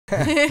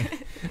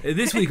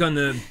This week on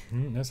the...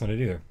 that's not it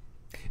either.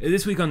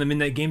 This week on the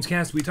Midnight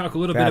Gamescast, we talk a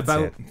little bit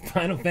about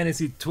Final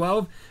Fantasy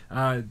XII,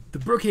 the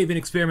Brookhaven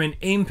Experiment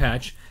Aim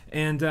Patch,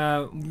 and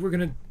we're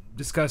going to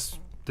discuss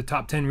the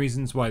top 10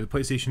 reasons why the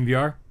PlayStation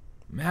VR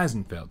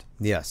hasn't failed.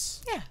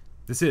 Yes. Yeah.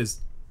 This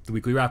is the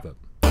Weekly Wrap-Up.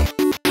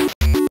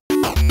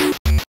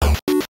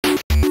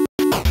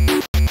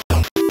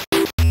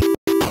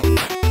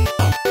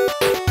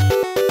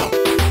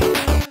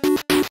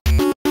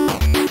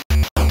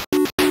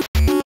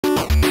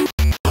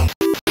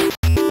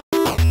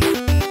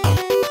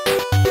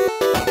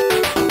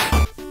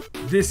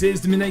 This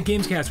is the Midnight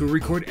Gamescast. We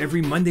record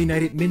every Monday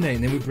night at midnight,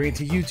 and then we bring it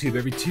to YouTube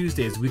every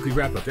Tuesday as a weekly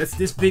wrap-up. That's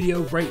this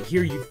video right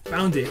here. You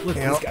found it. Look,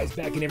 this guy's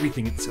back and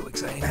everything. It's so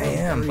exciting. I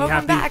am.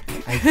 Welcome back.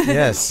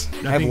 Yes.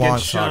 I have long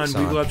socks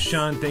on. We love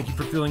Sean. Thank you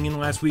for filling in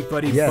last week,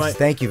 buddy. Yes, but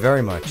thank you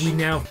very much. we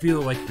now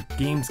feel like the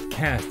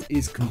Gamescast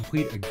is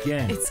complete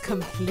again. It's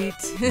complete.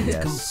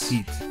 Yes.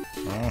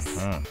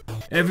 Complete.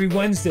 Every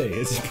Wednesday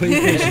is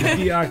PlayStation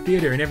VR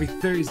Theater, and every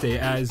Thursday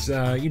as,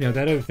 that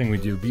other thing we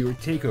do, Viewer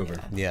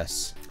Takeover.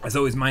 Yes. As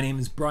always, my name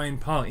is Brian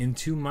Paul, and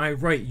to my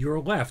right,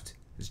 your left,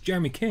 is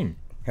Jeremy King.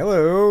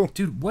 Hello.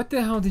 Dude, what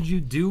the hell did you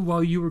do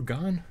while you were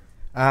gone?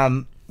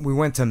 We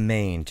went to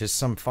Maine, just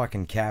some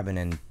fucking cabin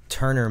in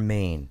Turner,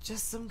 Maine.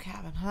 Just some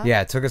cabin, huh?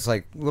 Yeah, it took us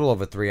like a little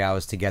over 3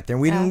 hours to get there.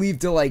 We didn't leave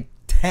till like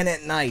 10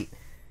 at night.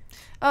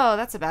 Oh,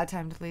 that's a bad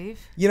time to leave.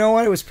 You know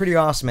what? It was pretty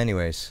awesome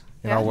anyways.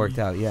 It all Yeah? worked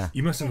out, yeah.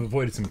 You must have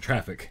avoided some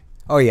traffic.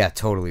 Oh yeah,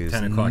 totally. There's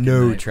 10 o'clock at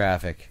no night.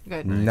 traffic.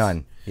 Good.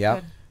 None.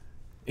 Yep. Good.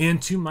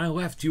 And to my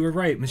left, you were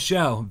right,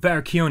 Michelle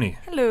Varchioni.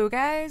 Hello,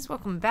 guys.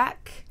 Welcome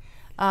back.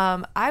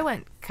 I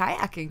went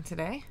kayaking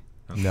today.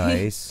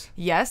 Nice.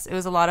 Yes, it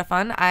was a lot of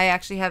fun. I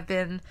actually have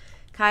been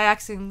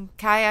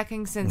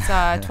kayaking since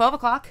 12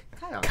 o'clock.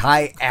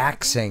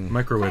 Kayaxing.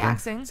 Microwaving.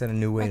 Kayaking. Is that a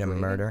new way to Microwaving.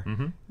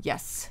 murder?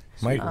 Yes.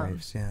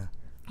 Microwaves, yeah.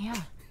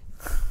 Yeah.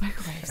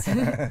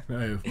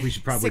 Microwaves. We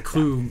should probably 6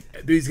 clue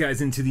these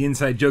guys into the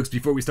inside jokes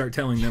before we start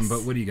telling them,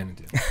 but what are you going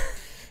to do?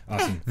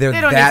 Awesome. They're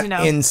They don't need that to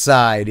know.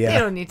 inside, They yeah.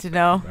 don't need to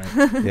know.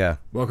 Right. Yeah.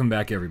 Welcome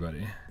back,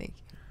 everybody. Thank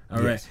you.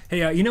 All right. Yes.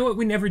 Hey, you know what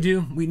we never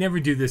do? We never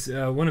do this.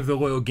 One of the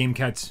loyal Game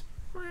Cats,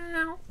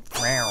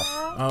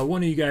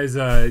 one of you guys,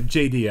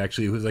 JD,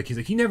 actually, he's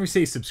like, you never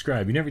say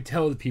subscribe. You never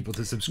tell the people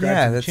to subscribe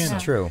Yeah, to the that's channel.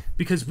 true.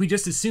 Because we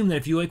just assume that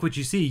if you like what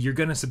you see, you're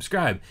going to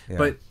subscribe. Yeah.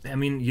 But, I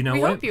mean, you know We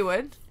what? hope you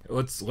would.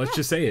 Let's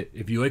just say it.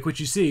 If you like what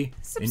you see,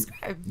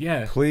 Subscribe.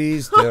 yeah.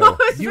 Please It do.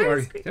 was You very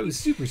are. squeaky. That was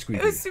super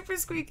squeaky. It was super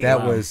squeaky.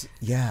 That was,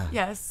 yeah.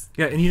 Yes.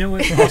 Yeah, and you know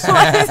what?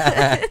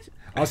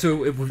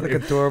 Also, if, Like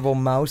adorable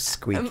mouse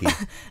squeaky.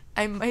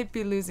 I might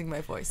be losing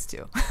my voice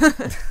too.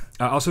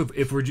 also,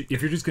 if you're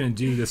just going to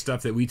do the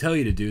stuff that we tell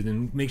you to do,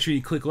 then make sure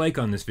you click like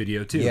on this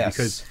video too. Yes.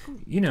 Because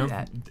Do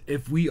that.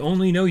 if we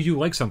only know you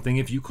like something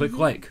if you click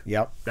like.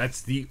 Yep.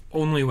 That's the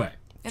only way.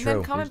 And True.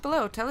 then comment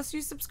below. Tell us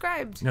you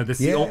subscribed. No,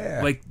 that's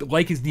Yeah.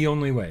 like is the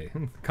only way.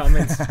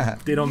 Comments,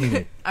 they don't mean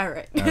it. All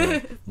right. All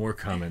right. More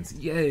comments.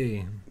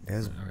 Yay.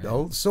 There's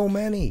so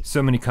many.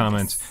 So many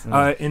comments.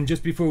 And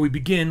just before we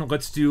begin,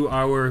 let's do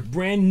our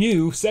brand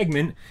new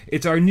segment.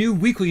 It's our new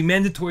weekly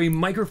mandatory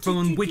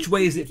microphone. Which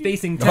way is it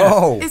facing? Test.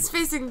 Oh. It's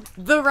facing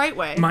the right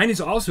way. Mine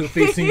is also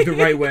facing the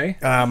right way.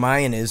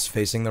 Mine is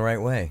facing the right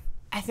way.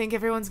 I think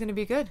everyone's going to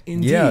be good.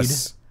 Indeed.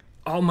 Yes.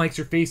 All mics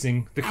are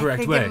facing the correct I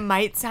think way. it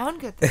might sound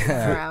good this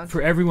time around.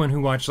 For everyone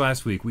who watched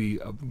last week, we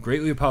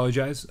greatly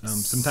apologize.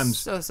 Sometimes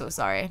So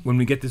sorry. when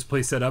we get this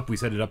place set up, we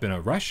set it up in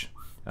a rush.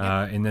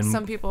 And then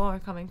Some people are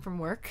coming from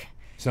work.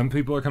 some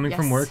people are coming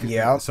from Yes. work.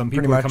 Yeah, Some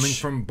pretty people are much. coming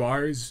from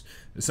bars.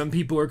 Some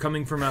people are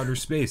coming from outer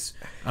space.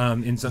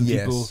 And some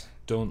Yes. people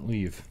don't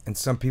leave And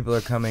some people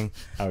are coming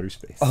outer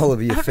space. all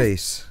over your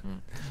face.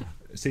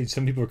 Say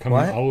some people are coming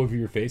What? all over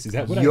your face. Is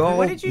that what I You'll, heard?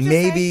 What did you just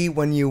maybe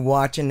when you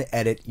watch and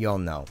edit, you'll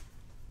know.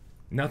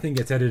 Nothing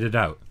gets edited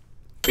out.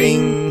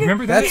 Bing.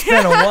 Remember that? That's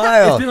been a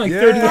while. It's been like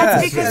 30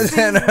 That's Yes. because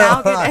things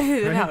now get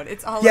edited out.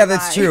 It's all Yeah, a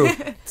that's lie.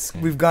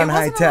 true. We've gone It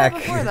high wasn't a lie tech.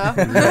 before,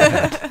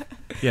 though.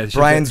 Yeah, shit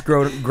Brian's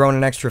grown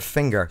an extra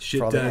finger. Shit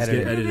for all the does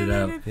get editing. edited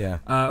out. Yeah.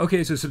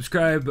 Okay, so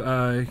subscribe.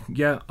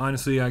 Yeah,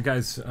 honestly,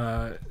 guys,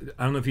 I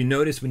don't know if you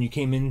noticed when you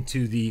came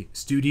into the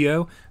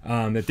studio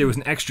that there was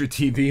an extra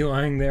TV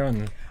lying there on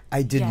the.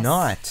 I did Yes.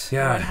 not.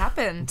 Yeah. What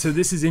happened? So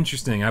this is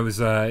interesting. I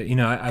was,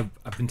 I've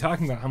been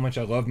talking about how much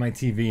I love my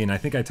TV, and I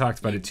think I talked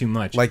about it too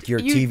much. Like your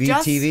You TV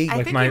just- TV? I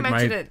like think my you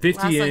mentioned it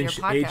last on your 50-inch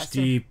podcast,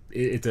 HD.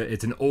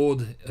 It's an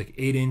old like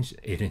 8-inch.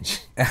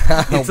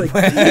 It's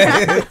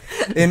like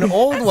An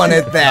old one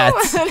at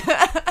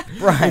that.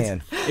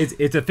 Brian. it's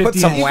a 50. Put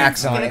some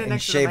wax on Get it and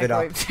next to the shave it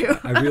up.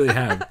 microwave, too. I really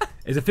have.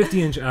 It's a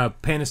 50-inch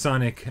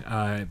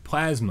Panasonic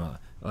plasma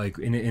Like,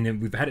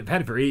 and we've had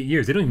it for 8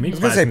 years. They don't even make I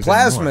was gonna say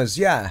plasmas, anymore.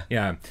 yeah.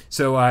 Yeah.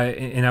 So,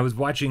 and I was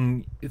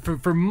watching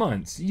for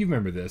months. You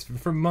remember this?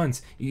 For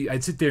months,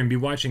 I'd sit there and be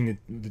watching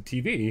the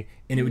TV,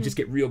 and it would just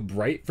get real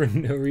bright for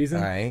no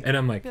reason. Right. And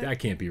I'm like, that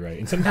can't be right.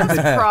 And sometimes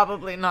That's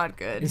probably not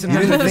good. and You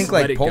sometimes didn't I think just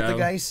let like it go.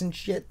 poltergeist and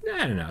shit?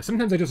 I don't know.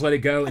 Sometimes I just let it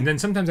go, and then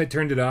sometimes I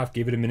turned it off,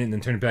 gave it a minute, and then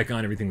turned it back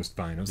on. Everything was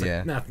fine. I was Yeah.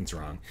 like, nothing's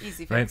wrong.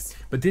 Easy Right? fix.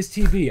 But this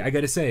TV, I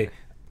got to say,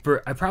 it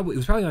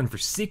was probably on for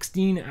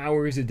 16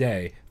 hours a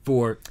day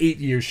for 8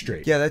 years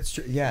straight. Yeah, that's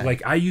true. Yeah.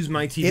 Like, I use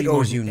my TV It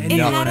more owes than you It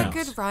anyone had a else,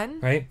 good run.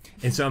 right?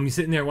 And so I'm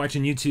sitting there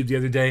watching YouTube the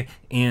other day,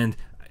 and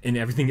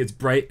everything gets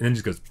bright, and then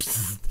just goes,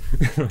 psst.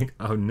 Like,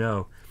 oh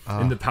no.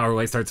 And the power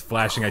light starts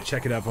flashing. I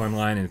check it up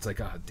online, and it's like,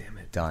 oh, damn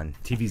it. done.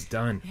 TV's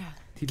done. Yeah.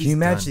 TV's Can you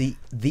imagine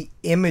the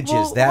images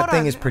Well, that hold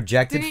thing on. is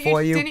projected Didn't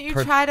for you? Didn't you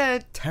try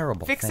to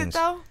terrible fix things. it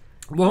though?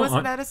 Well,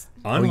 Wasn't that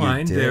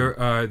online did? there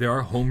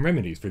are home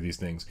remedies for these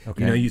things.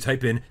 Okay. You know, you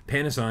type in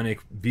Panasonic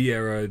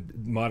Viera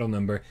model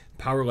number,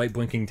 power light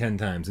blinking 10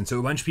 times, and so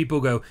a bunch of people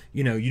go,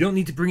 you know, you don't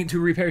need to bring it to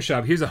a repair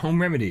shop. Here's a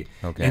home remedy.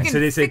 Okay. And You so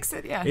can they say, fix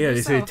it, yeah, they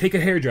say yourself. take a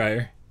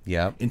hairdryer.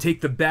 Yep. And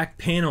take the back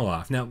panel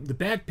off. Now, the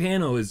back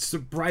panel is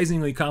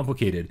surprisingly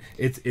complicated.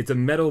 It's a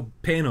metal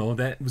panel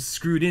that was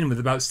screwed in with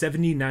about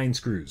 79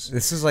 screws.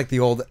 This is like the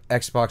old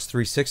Xbox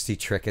 360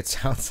 trick, it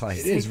sounds like.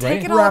 It is, Take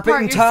right? it all Wrap it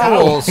apart in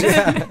yourself. towels.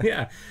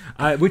 Yeah.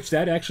 Yeah, which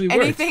that actually works.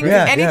 Anything, right?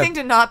 Yeah, anything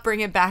yeah. to not bring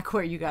it back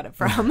where you got it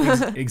from.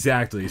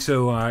 Exactly.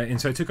 So and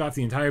so I took off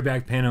the entire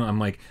back panel. I'm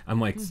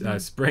like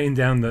spraying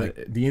down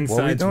the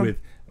insides doing? with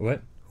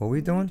what? What are we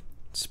doing?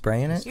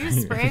 Spraying it? You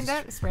spraying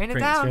it Spraying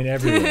down.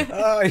 everywhere.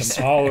 Oh, I'm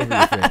all over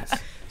your face.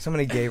 so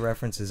many gay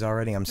references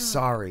already. I'm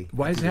sorry.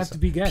 Why does it have to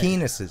be gay?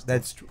 Penises.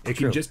 That's true. It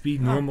can just be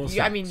normal. I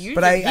sex. mean, you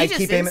But just, I you just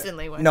keep aiming-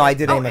 instantly went. No, I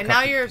did Oh, aim a and now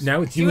couple- you're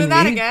Now it's you doing and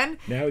that me? again.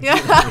 Now it's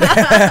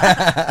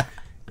Yeah.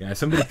 Yeah,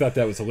 somebody thought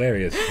that was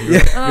hilarious. You're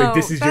like, Oh,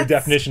 this is your that's-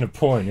 definition of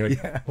porn. You're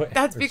like, what?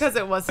 That's because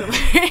it was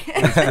hilarious.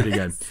 That's pretty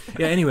good.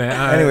 Yeah. Anyway.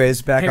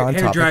 Anyways, back on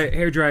topic.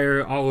 Hair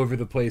dryer all over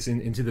the place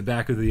into the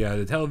back of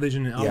the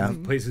television and all Yeah. the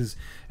places,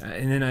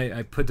 and then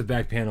I put the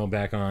back panel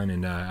back on,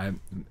 and I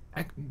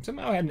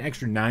somehow had an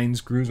extra 9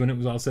 screws when it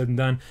was all said and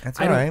done. That's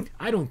I all don't, right.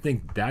 I don't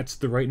think that's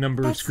the right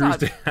number of That's screws not,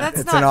 to have. that's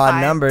It's not an odd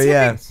high. number,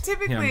 yeah.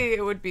 Typically,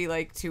 it would be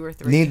like 2 or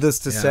 3. Needless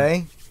to Yeah.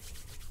 say,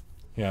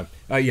 Yeah.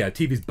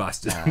 TV's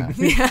busted.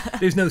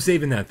 There's no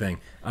saving that thing.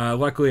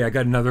 Luckily, I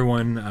got another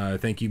one.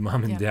 Thank you,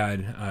 Mom and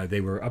Dad. They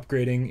were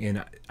upgrading,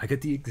 and I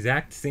got the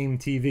exact same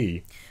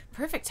TV.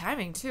 Perfect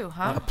timing too,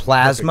 huh? a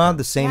plasma,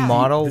 the same Yeah.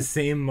 model, The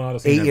same model.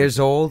 Same 8 everything. years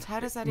old. How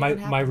does that My even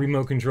happen? my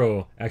remote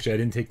control. Actually, I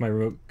didn't take my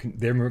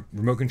their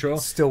remote control.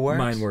 Still works?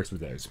 Mine works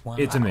with theirs. Wow.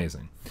 It's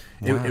amazing.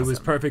 Wow. It was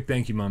perfect.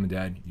 Thank you, Mom and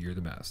Dad. You're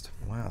the best.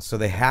 Wow. So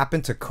they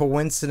happen to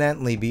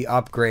coincidentally be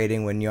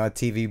upgrading when your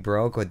TV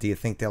broke, or do you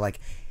think they're like,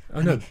 Oh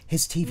no,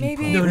 his TV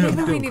Maybe, broke? No,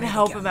 maybe we need to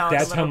help him out.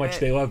 that's a how little much bit.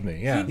 they love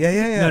me. Yeah. Yeah,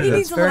 yeah, yeah. No, no, That's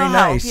needs a very little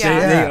help, nice. yeah.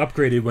 They Yeah.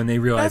 upgraded when they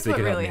realized That's they what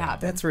could really help me out.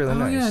 happened. That's really Oh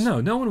nice.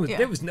 yeah, no one was. Yeah.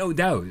 There was no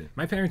doubt.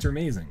 My parents are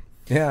amazing.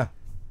 Yeah.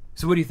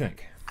 So what do you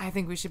think? I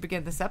think we should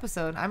begin this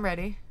episode. I'm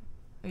ready.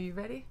 Are you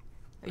ready?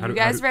 Are How you do-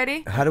 guys how do-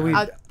 ready? How do we?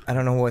 I'll- I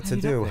don't know what to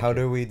you do. don't- How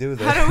do we do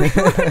this? How do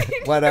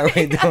we? What are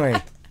we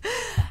doing?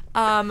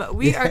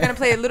 We are gonna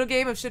play a little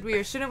game of should we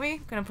or shouldn't we.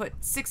 Gonna put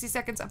 60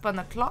 seconds up on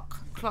the clock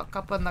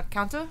up on the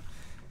counter,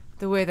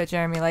 the way that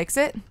Jeremy likes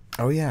it.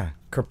 Oh yeah,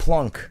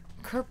 Kerplunk.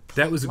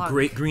 That was a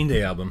great Green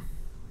Day album.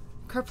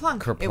 Kerplunk.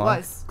 Kerplunk. It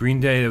was. Green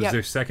Day, it was Yep.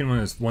 their second one.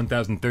 It was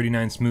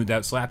 1039 Smoothed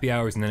Out Slappy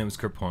Hours, and then it was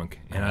Kerplunk.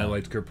 And I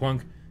liked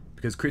Kerplunk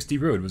because Christy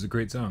Road was a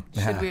great song.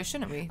 Should we or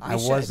shouldn't we? I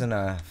We should. wasn't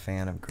a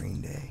fan of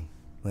Green Day,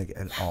 like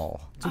at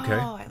all. It's okay.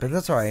 Oh, I But like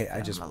that's all right. I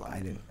them just a lot. I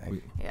didn't.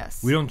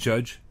 Yes. We don't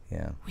judge.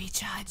 Yeah. We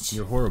judge.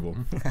 You're horrible.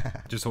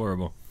 Just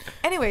horrible.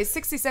 Anyway,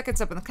 60 seconds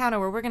up on the counter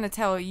where we're going to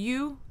tell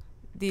you,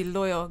 the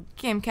loyal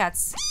Game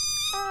Cats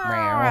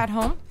are at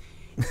home,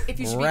 if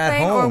you should be We're at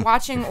playing or home.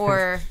 watching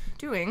or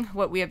doing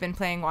what we have been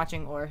playing,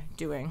 watching, or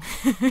doing.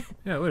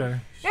 Yeah,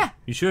 whatever. Yeah.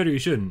 You should or you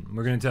shouldn't.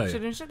 We're going to tell you.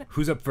 Should and shouldn't.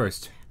 Who's up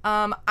first?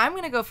 I'm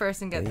going to go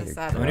first and get There this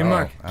you out of On the your Oh,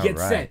 mark. all Get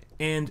right. set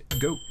and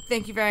go.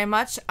 Thank you very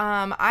much.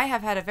 I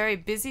have had a very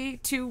busy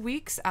 2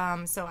 weeks,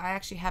 so I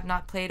actually have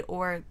not played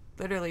or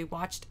literally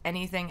watched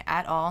anything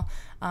at all.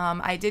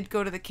 I did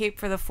go to the Cape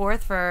for the 4th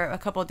for a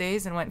couple of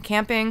days and went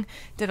camping,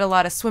 did a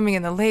lot of swimming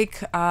in the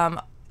lake.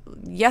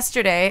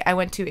 Yesterday, I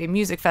went to a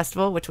music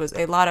festival, which was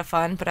a lot of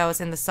fun, but I was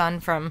in the sun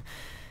from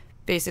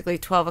basically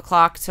 12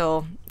 o'clock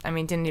till,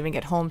 didn't even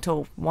get home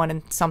till 1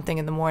 and something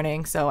in the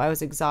morning, so I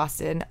was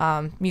exhausted.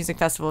 Music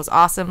festival was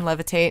awesome.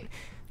 Levitate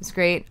was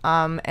great.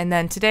 And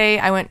then today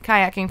I went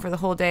kayaking for the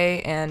whole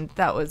day, and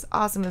that was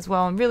awesome as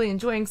well. I'm really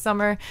enjoying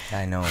summer.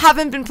 I know.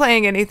 Haven't been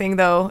playing anything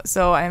though,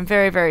 so I'm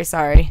very, very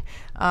sorry.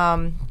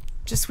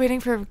 Just waiting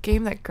for a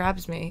game that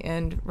grabs me,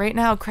 and right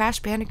now Crash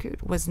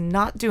Bandicoot was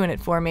not doing it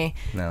for me.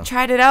 No.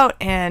 Tried it out,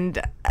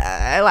 and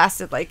I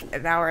lasted like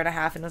an hour and a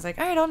half, and I was like,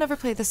 all right, I'll never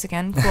play this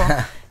again. Cool.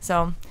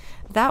 So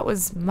that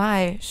was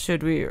my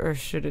should we or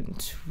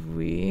shouldn't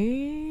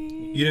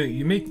we? You know,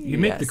 you make the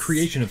Yes.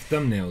 creation of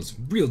thumbnails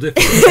real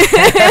difficult.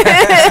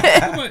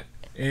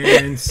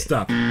 And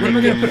stop. What am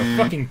I going to put, a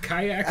fucking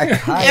kayak? A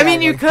kayak, I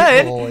mean, you like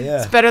could. people, yeah.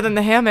 It's better than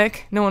the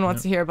hammock. No one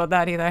wants to hear about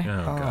that either.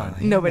 Oh,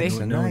 God. Nobody.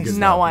 hammocks are No one nice. gets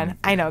Not that. one.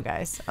 I know,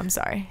 guys. I'm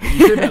sorry.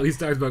 You should have at least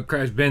talked about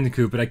Crash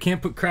Bandicoot, but I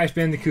can't put Crash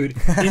Bandicoot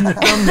in the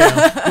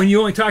thumbnail when you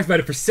only talked about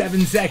it for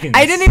 7 seconds.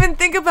 I didn't even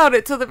think about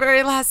it till the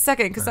very last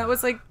second because that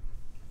was like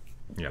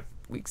Yep.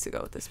 weeks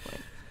ago at this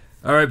point.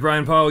 All right,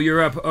 Brian Paul, you're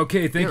up.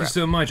 Okay, thank You're you up.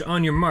 so much.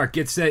 On your mark,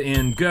 get set,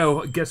 and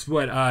go. Guess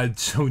what?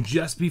 So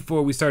just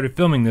before we started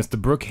filming this, the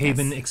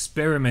Brookhaven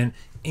Experiment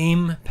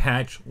aim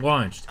patch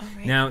launched.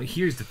 right. Now,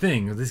 here's the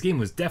thing. This game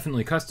was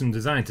definitely custom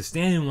designed to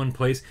stand in one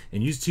place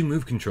and use 2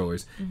 move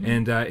controllers,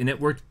 and it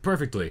worked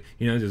perfectly.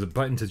 You know, there's a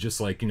button to just,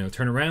 like, you know,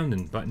 turn around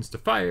and buttons to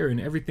fire, and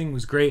everything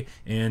was great,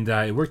 and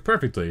it worked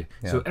perfectly.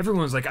 Yeah. So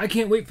everyone was like, I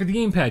can't wait for the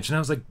game patch, and I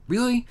was like,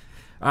 really?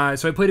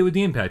 So I played it with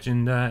the patch,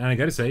 and I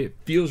gotta say, it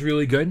feels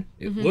really good.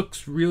 It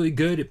looks really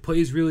good. It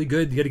plays really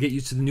good. You gotta get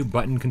used to the new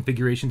button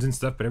configurations and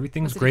stuff, but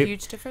everything's Was it great. a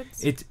huge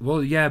difference?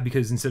 Well, yeah,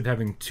 because instead of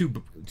having two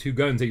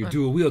guns that you're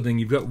dual wielding,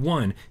 you've got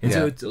one, and so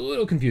Yeah. it's a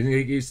little confusing. You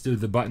get used to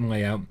the button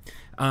layout.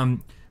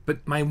 But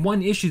my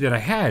one issue that I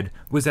had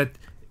was that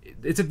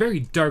it's a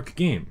very dark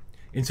game.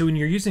 And so when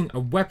you're using a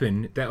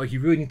weapon that, like,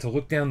 you really need to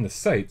look down the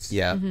sights,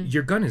 Yeah.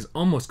 your gun is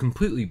almost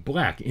completely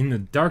black in the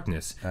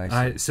darkness.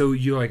 I see. So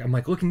you're like, I'm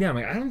like looking down, I'm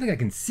like, I don't think I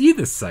can see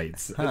the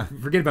sights.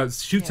 Forget about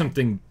shoot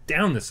something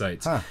down the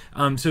sights.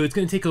 So it's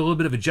going to take a little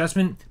bit of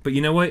adjustment, but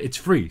you know what? It's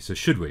free, so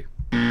should we?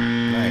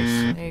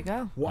 Nice. There you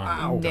go.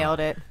 Wow. Nailed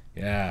it.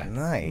 Yeah.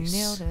 Nice.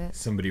 Nailed it.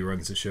 Somebody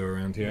runs the show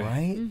around here.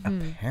 Right?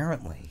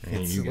 Apparently.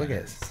 It's, you look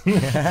guys.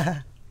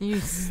 at You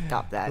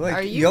stop that. like,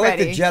 Are you you're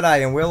ready? like the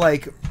Jedi, and we're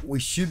like, we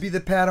should be the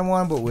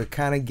Padawan, but we're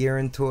kind of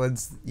gearing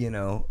towards, you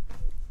know.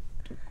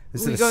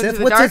 Is we it a going Sith? to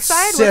the What's dark a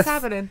side? Sith? What's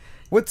happening?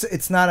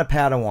 It's not a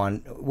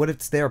Padawan. What if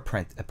it's their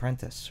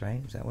apprentice,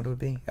 right? Is that what it would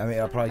be? I mean,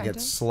 I'll probably get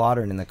Apprentice?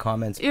 slaughtred in the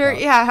comments. You're,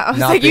 about yeah, I was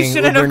not like, you being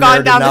shouldn't have uber gone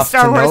nerd down the enough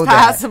Star to Wars know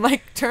path. that. I'm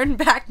like, turn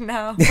back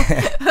now.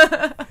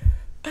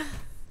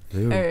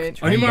 Luke, All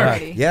right, On your mark.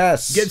 ready?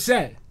 yes. Get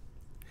set.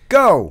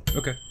 Go.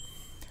 Okay.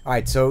 All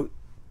right, so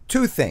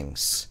 2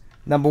 things.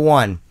 Number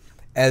 1,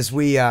 as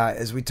we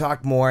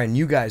talk more and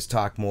you guys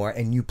talk more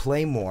and you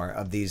play more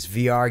of these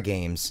VR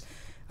games,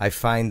 I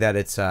find that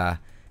it's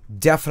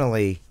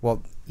definitely,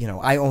 well, you know,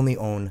 I only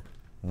own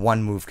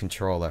 1 move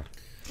controller.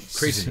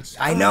 Craziness.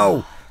 I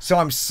know. So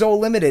I'm so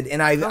limited,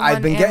 and I've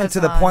on been getting to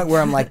the Amazon. point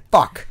where I'm like,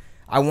 fuck.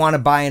 I want to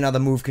buy another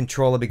move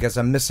controller because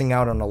I'm missing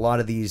out on a lot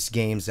of these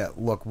games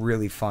that look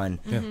really fun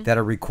that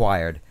are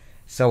required.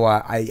 So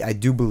I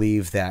do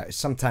believe that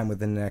sometime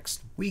within the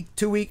next week,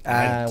 2 weeks,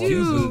 I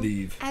do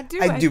believe. I do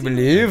I do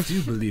believe I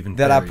do believe in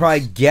that I'll fairies.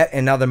 probably get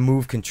another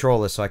move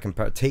controller so I can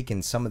partake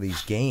in some of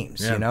these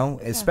games, Yeah. you know?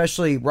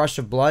 Especially Rush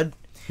of Blood,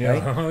 Yeah.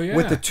 right? Oh, yeah.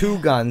 With the 2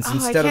 guns Oh, I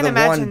instead of can't the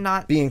imagine one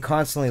not being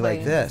constantly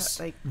like playing this.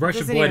 Like, Rush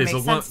of doesn't Blood even is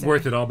make sense to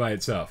worth me. it all by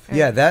itself.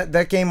 Yeah,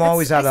 that game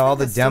always That's- out of I all think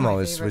the that's still my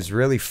demos favorite. was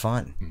really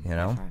fun, you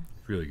know?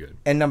 Really good.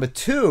 And number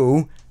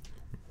 2,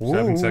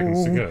 7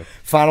 seconds to go.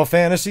 Final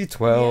Fantasy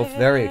 12. Yeah.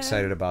 Very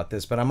excited about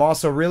this, but I'm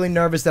also really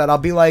nervous that I'll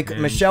be like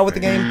Michelle with the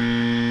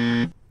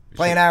game,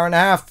 play an hour and a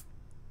half,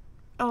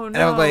 Oh no. and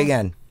I'll play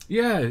again.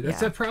 Yeah, that's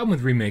that problem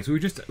with remakes. We were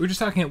just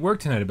talking at work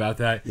tonight about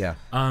that. Yeah.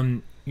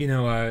 You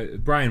know,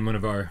 Brian, one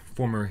of our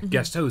former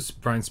guest hosts,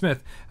 Brian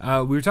Smith, we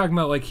were talking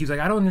about, like, he's like,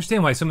 I don't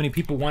understand why so many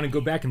people want to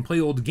go back and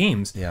play old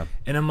games. Yeah.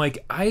 And I'm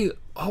like, I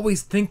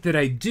always think that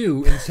I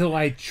do until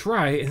I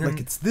try, and then Like,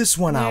 it's this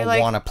one And I you're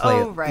like, want to play.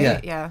 Oh it.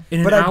 right, yeah.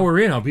 in an but I- hour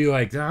in, I'll be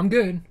like, I'm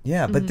good.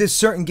 Yeah, but there's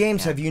certain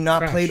games have you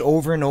not Crash. played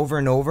over and over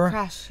and over?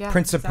 Crash, yeah,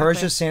 Prince of exactly.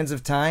 Persia, Sands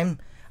of Time.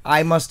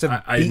 I must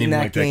have I didn't beaten even that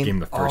like that game. game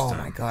the first oh time.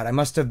 my god, I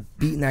must have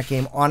beaten that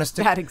game. Honest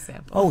to Bad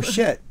example. Oh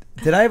shit.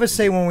 Did I ever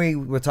say when we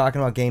were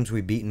talking about games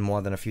we've beaten more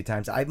than a few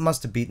times? I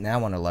must have beaten that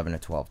one 11 or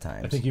 12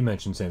 times. I think you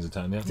mentioned Sands of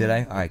Time, yeah. Did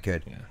I? All right,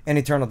 good. Yeah. And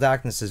Eternal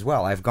Darkness as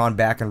well. I've gone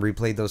back and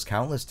replayed those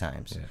countless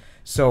times.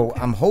 So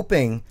I'm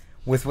hoping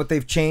with what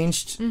they've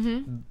changed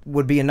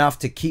would be enough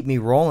to keep me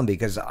rolling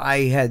because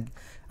I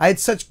had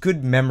such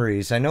good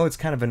memories. I know it's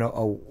kind of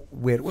a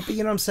weird, but you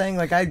know what I'm saying?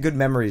 Like I had good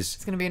memories.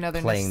 It's gonna be another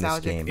playing this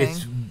nostalgic game.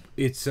 thing.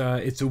 It's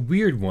a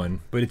weird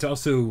one, but it's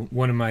also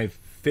one of my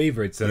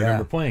favorites that I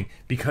remember playing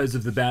because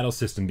of the battle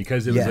system.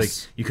 Because it was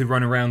like you could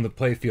run around the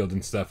playfield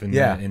and stuff, and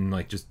and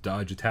like just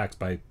dodge attacks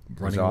by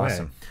running away.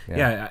 awesome.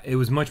 Yeah, it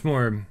was much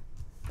more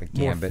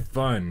Gambit.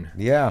 fun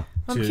Yeah.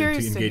 I'm to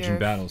curious to engage hear in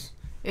battles.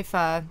 if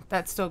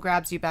that still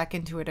grabs you back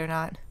into it or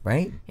not.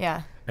 Right?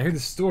 Yeah. I heard the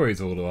story's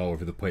a little all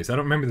over the place. I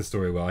don't remember the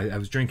story well. I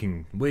was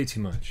drinking way too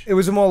much. It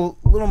was a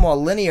little more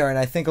linear, and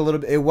I think a little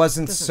bit. It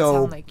wasn't Doesn't so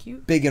sound like you.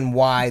 big and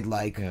wide,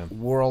 like Yeah.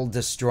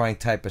 world-destroying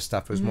type of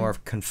stuff. It was more of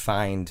a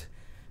confined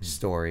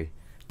story.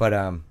 But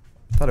I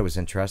thought it was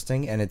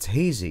interesting, and it's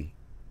hazy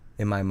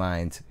in my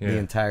mind. The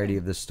entirety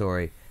of the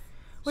story.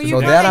 Well, So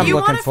you that wanna- I'm you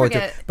looking wanna forward to.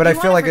 forget- But you I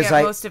feel wanna like as forget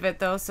I most of it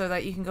though, so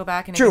that you can go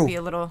back and True. it can be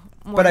a little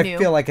more But new. I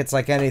feel like it's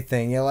like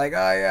anything. You're like,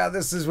 oh yeah,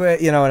 this is where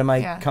and it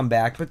might Yeah. come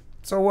back. But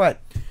so what?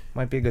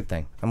 Might be a good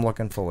thing. I'm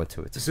looking forward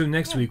to it. So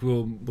next week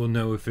we'll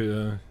know if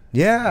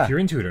Yeah. if you're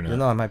into it or not. You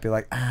know, I might be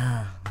like,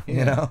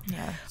 you know,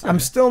 Yeah. I'm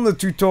still in the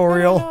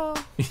tutorial. Oh,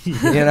 no. You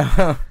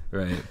know?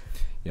 Right.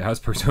 Yeah, how's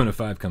Persona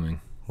 5 coming?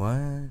 What?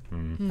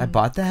 I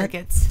bought that?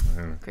 Crickets.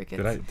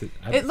 Did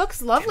I, It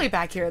looks lovely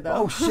back here, though.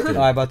 Oh, shit.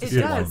 Oh, I bought the It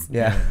second does. one.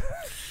 Yeah.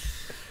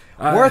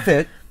 Worth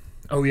it.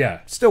 Oh, yeah.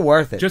 Still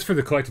worth it. Just for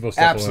the collectible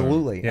stuff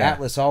Absolutely. alone. Yeah.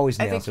 Atlas always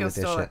I nails think it with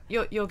this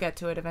shit. you'll get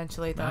to it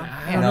eventually, though. I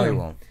Yeah. don't No, know. he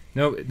won't.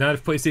 No, not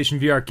if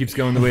PlayStation VR keeps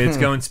going the way it's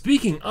going.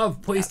 Speaking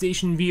of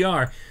PlayStation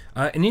VR,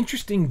 an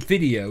interesting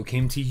video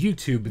came to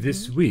YouTube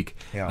this week.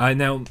 Yeah.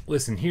 Now,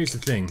 listen, here's the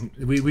thing.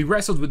 We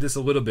wrestled with this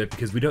a little bit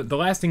because we don't. The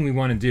last thing we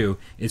want to do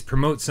is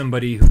promote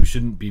somebody who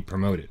shouldn't be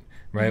promoted,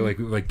 right?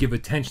 Like give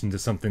attention to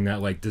something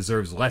that like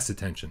deserves less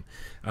attention.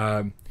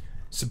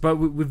 But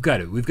we've got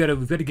to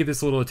give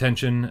this a little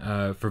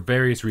attention for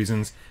various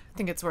reasons. I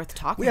think it's worth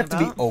talking We have about.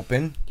 to be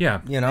open. Yeah.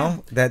 You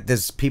know? That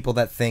there's people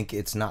that think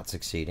it's not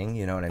succeeding.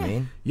 You know what I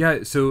mean?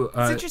 Yeah. So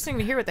It's interesting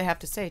to hear what they have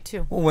to say,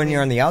 too. Well, when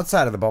you're on the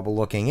outside of the bubble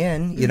looking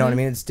in, you know what I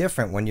mean? It's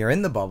different. When you're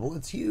in the bubble,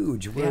 it's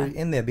huge. We're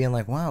in there being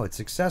like, wow, it's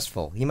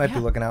successful. He might be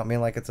looking out at me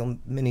like it's a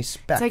mini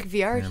speck. It's like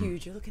VR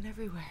huge. You're looking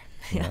everywhere.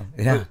 Yeah.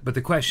 Yeah. but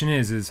the question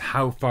is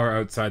how far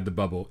outside the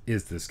bubble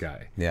is this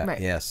guy? Yeah. Right.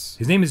 Yes.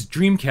 His name is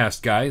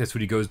Dreamcast Guy. That's what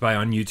he goes by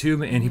on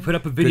YouTube, and he put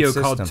up a video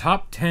called system.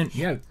 Top 10.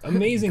 Yeah,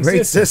 amazing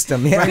Great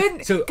system. Yeah.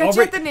 Good. So Got you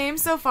already- at the name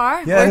so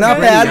far? Yeah, We're not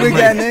good? bad. We're I'm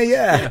getting there.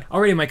 Yeah.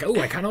 Already, I'm like, oh,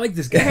 I kind of like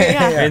this guy.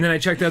 Yeah. And then I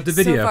checked out the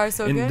So video, far,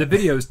 so and good. the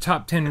video is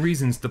top 10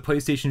 reasons the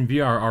PlayStation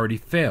VR already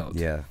failed.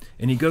 Yeah.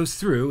 And he goes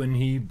through and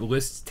he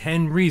lists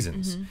 10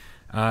 reasons.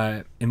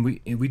 And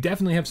we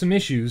definitely have some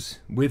issues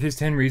with his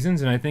 10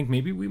 reasons, and I think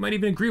maybe we might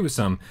even agree with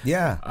some.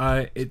 Yeah.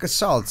 A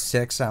solid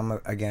 6 I'm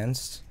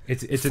against.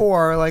 It's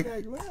 4, like,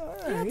 You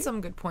had some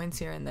good points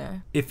here and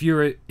there. if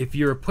you're a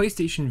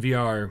PlayStation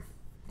VR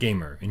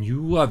gamer and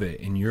you love it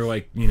and you're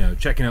like, you know,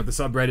 checking out the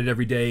subreddit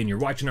every day and you're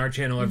watching our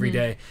channel every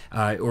day,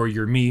 or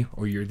you're me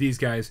or you're these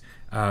guys,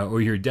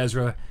 or you're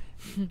Desra,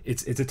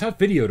 it's a tough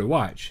video to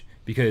watch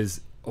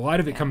because a lot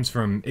of it comes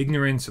from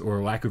ignorance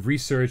or lack of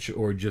research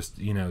or just,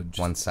 you know, just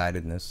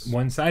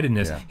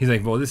one-sidedness. Yeah. He's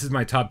like, well, this is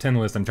my top 10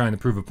 list. I'm trying to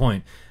prove a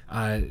point.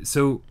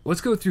 So let's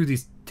go through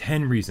these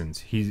 10 reasons.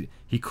 He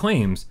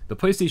claims the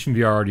PlayStation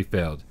VR already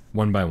failed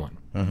one by one.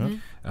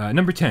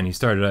 Number 10, he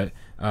started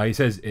at, he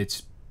says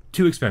it's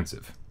too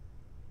expensive.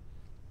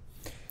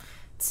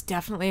 It's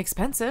definitely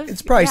expensive.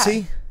 It's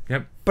pricey. Yeah.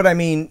 Yep. But I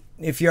mean,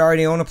 if you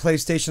already own a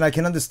PlayStation, I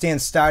can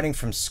understand starting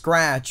from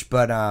scratch,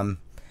 but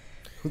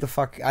who the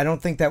fuck? I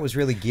don't think that was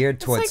really geared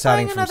It's towards like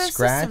starting buying from another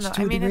scratch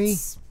system, to a degree.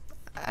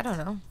 I don't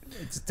know.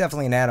 It's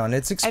definitely an add-on.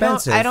 It's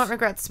expensive. I don't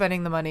regret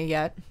spending the money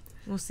yet.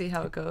 We'll see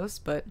how it goes,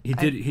 but He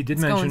did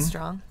it's mention going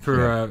strong.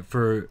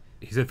 for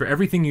he said for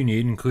everything you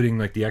need, including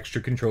like the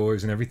extra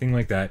controllers and everything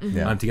like that,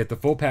 Yeah. to get the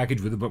full package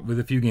with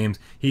a few games.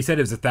 He said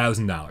it was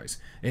 $1,000.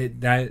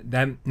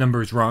 That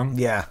number is wrong.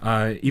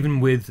 Yeah. Even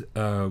with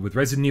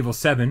Resident Evil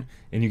 7,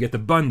 and you get the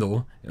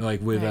bundle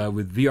like with Right.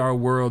 with VR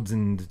Worlds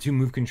and the 2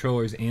 Move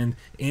controllers and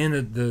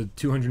the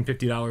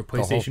 $250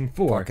 PlayStation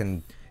 4.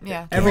 Fucking,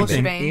 Yeah, the whole Everything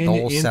shebang. The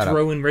whole and setup.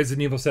 throw in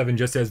Resident Evil 7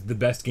 just as the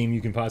best game you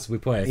can possibly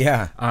play.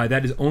 Yeah.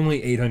 That is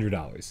only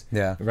 $800.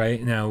 Yeah.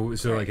 Right now,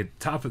 so like at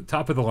top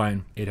of the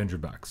line,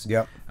 $800.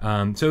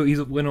 Yep. So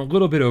he's went a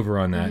little bit over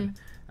on that.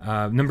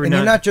 Number And 9.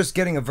 you're not just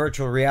getting a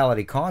virtual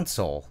reality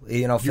console,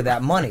 you know, for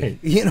that money. right.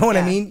 You know what I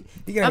Yeah. mean?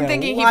 You're getting I'm a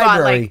thinking he library.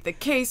 bought like the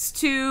case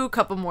 2,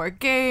 couple more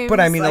games. But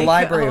I mean, like, a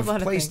library of whole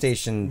lot things.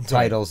 PlayStation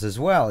titles as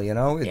well. You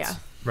know, it's, Yeah.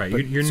 right.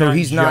 but- You're so not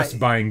he's just not-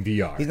 buying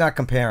VR. He's not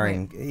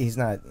comparing. He's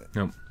not.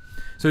 No.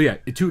 So yeah,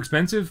 too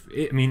expensive.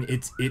 I mean,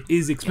 it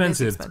is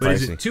expensive, expensive. but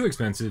is Pricey. it too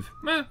expensive?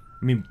 I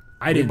mean,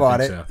 I We didn't bought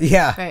think it. so.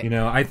 Yeah. Right. You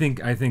know, I think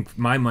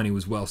my money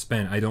was well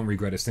spent. I don't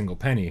regret a single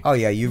penny. Oh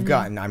yeah, you've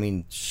gotten. I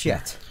mean,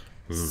 shit.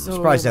 So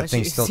Surprised that much thing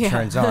use, still yeah.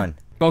 turns on.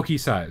 Bulky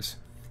size.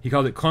 He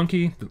called it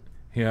clunky.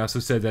 He also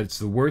said that it's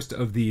the worst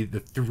of the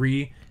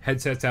 3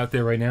 headsets out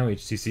there right now: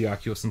 HTC,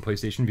 Oculus, and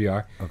PlayStation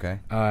VR. Okay.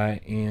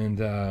 And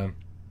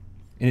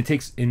it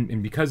takes,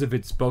 and because of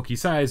its bulky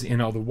size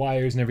and all the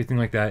wires and everything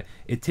like that,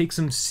 it takes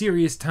some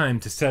serious time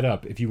to set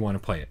up if you want to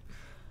play it.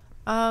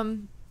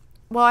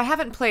 Well, I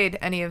haven't played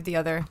any of the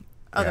other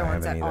I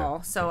ones at haven't either.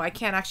 all, so I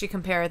can't actually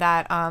compare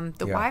that.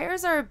 The Yeah.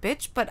 wires are a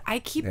bitch, but I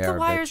keep They the are a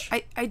wires.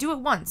 bitch. I do it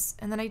once,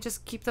 and then I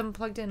just keep them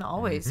plugged in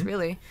always. Mm-hmm.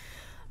 Really.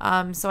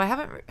 So I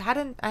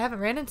haven't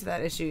ran into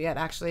that issue yet.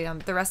 Actually,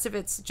 the rest of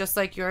it's just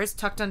like yours,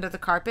 tucked under the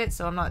carpet,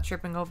 so I'm not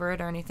tripping over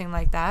it or anything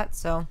like that.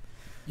 So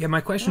Yeah,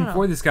 my question I don't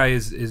for know. this guy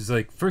is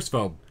like, first of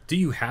all, do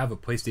you have a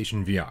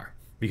PlayStation VR?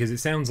 Because it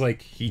sounds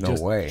like he No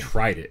just way.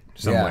 tried it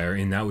somewhere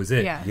and that was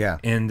it. Yeah. Yeah.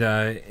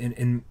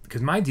 And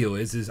because my deal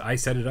is I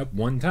set it up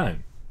one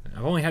time.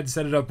 I've only had to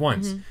set it up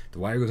once. The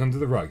wire goes under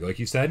the rug, like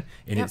you said,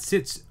 and Yep. it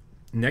sits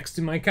next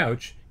to my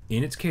couch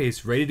in its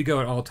case, ready to go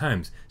at all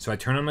times. So I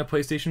turn on my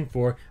PlayStation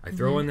 4, I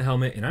throw in the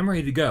helmet, and I'm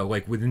ready to go,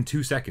 like within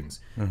 2 seconds.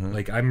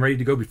 Like I'm ready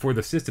to go before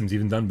the system's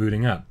even done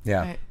booting up.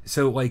 Yeah. Right.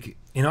 So like,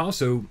 and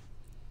also,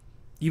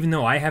 even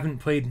though I haven't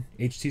played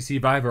HTC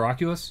Vive or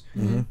Oculus,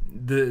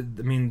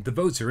 the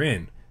votes are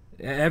in.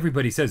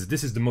 Everybody says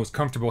this is the most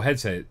comfortable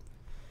headset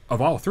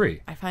of all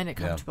 3. I find it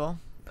comfortable.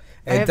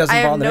 It doesn't I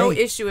have bother no me.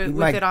 issue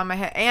with it on my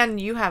head. And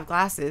you have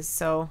glasses,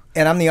 so.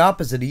 And I'm the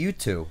opposite of you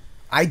two.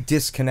 I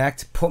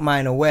disconnect, put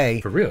mine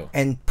away. For real.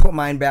 And put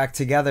mine back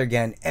together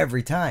again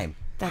every time.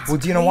 That's well,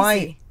 do you know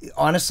why? crazy.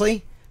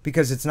 Honestly,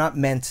 because it's not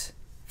meant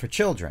for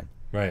children.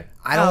 Right.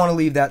 I don't want to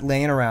leave that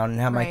laying around and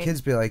have my Right.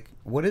 kids be like,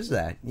 "What is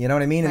that?" You know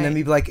what I mean? And then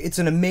Right. be like, "It's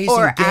an amazing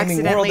Or gaming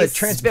world accidentally that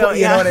transport." spill,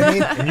 You know yeah. what I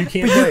mean? And you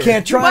can't But play you it.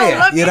 can't try Well,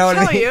 let it. You me know what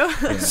I show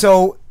mean? you.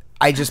 So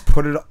I just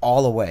put it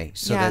all away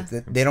so Yeah.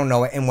 that they don't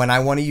know it. And when I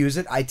want to use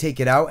it, I take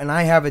it out and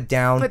I have it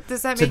down But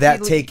does that to make that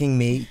you- taking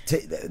me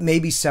to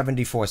maybe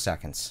 74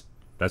 seconds.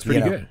 That's pretty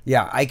You know? good.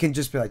 Yeah, I can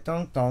just be like,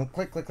 don't,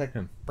 click, click, click.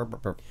 Burp,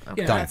 burp, burp.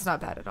 Okay, Done. that's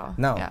not bad at all.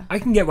 No. Yeah. I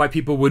can get why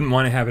people wouldn't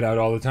want to have it out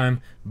all the time,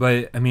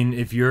 but I mean,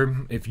 if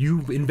you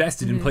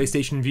invested in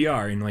PlayStation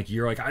VR and like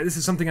you're like, this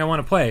is something I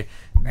want to play,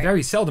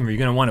 very seldom are you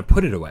going to want to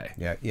put it away.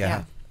 Yeah.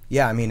 Yeah.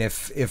 Yeah, I mean,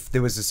 if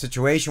there was a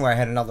situation where I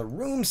had another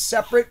room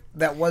separate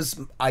that was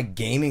a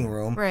gaming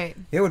room, Right.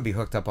 it would be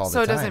hooked up all the So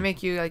time. it doesn't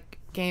make you like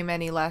game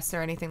any less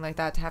or anything like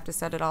that to have to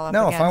set it all up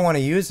No, again. if I want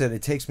to use it,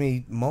 it takes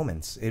me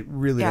moments. It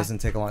really Yeah. doesn't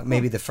take a long.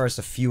 Maybe the first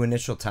a few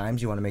initial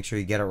times you want to make sure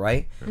you get it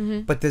right,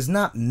 Mm-hmm. but there's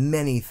not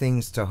many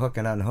things to hook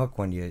and unhook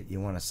when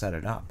you want to set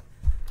it up.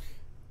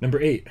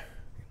 Number 8.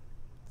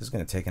 This is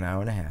going to take an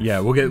hour and a half. Yeah,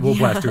 we'll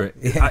blast through it.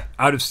 Yeah.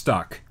 Out of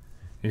stock.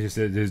 He just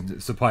said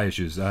there's supply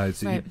issues. Right.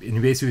 And he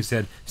basically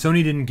said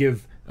Sony didn't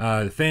give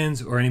the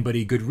fans or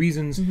anybody good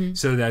reasons,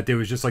 so that there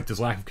was just like this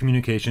lack of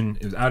communication.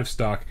 It was out of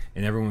stock,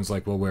 and everyone was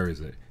like, "Well, where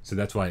is it?" So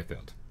that's why it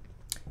failed.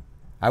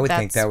 I would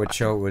think That's that would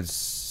show it was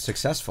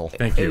successful.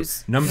 Thank you.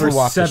 was- Number Flew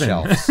off the 7.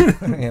 shelves,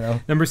 you know.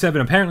 Number 7.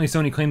 Apparently,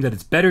 Sony claimed that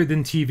it's better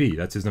than TV.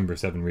 That's his number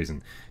 7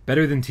 reason.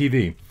 Better than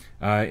TV.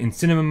 In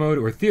cinema mode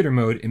or theater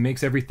mode, it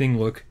makes everything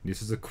look,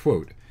 this is a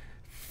quote,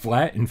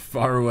 flat and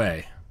far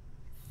away.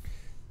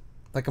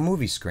 Like a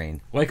movie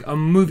screen. Like a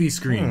movie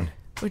screen.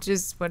 Which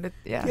is what it.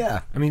 Yeah.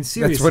 Yeah. I mean, That's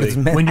seriously, what it's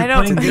meant when you're I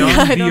don't- playing yeah,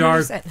 I don't non-VR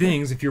understand.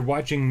 things, if you're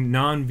watching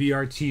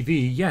non-VR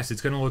TV, yes,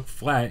 it's going to look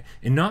flat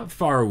and not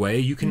far away.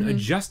 You can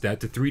adjust that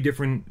to 3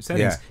 different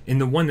settings. Yeah. And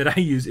the one that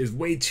I use is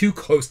way too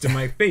close to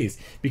my face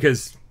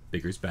because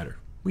bigger is better.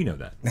 We know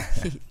that.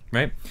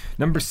 Right?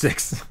 Number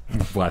 6. I'm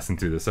blasting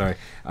through this, sorry.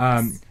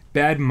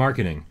 Bad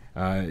marketing.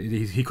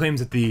 He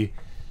claims that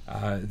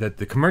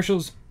the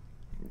commercials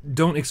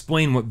don't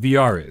explain what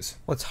VR is.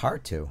 Well, it's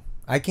hard to.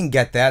 I can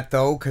get that,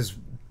 though, because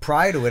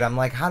prior to it, I'm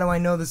like, how do I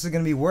know this is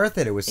going to be worth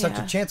it? It was such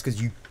a Yeah. chance,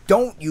 because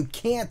you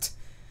can't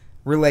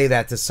relay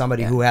that to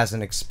somebody who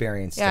hasn't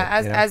experienced Yeah, it.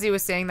 as, you know? as he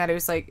was saying that, it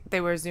was like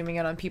they were zooming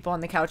in on people on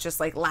the couch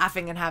just like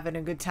laughing and having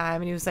a good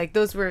time, and he was like,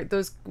 those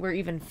were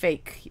even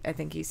fake. I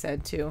think he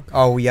said too.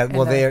 Oh, yeah,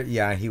 well,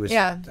 the- he was,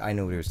 Yeah. I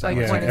knew what he was Like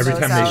talking Yeah, pointing about. every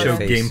those time they out. show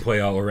Face.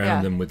 gameplay all around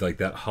Yeah. them with like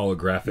that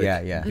holographic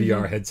Yeah.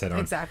 VR headset on.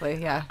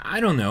 Exactly. Yeah. I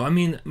don't know. I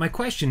mean, my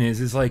question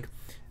is like,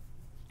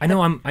 I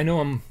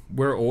know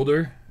we're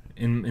older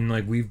and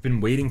like we've been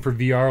waiting for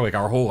VR like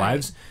our whole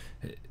lives.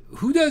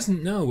 Who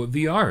doesn't know what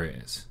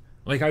VR is?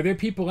 Like, are there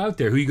people out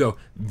there who you go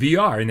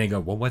VR and they go,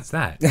 well, what's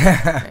that?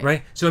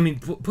 Right? So, I mean,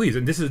 please,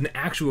 and this is an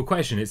actual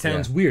question. It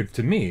sounds weird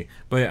to me,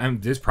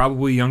 but there's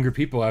probably younger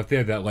people out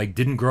there that like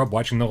didn't grow up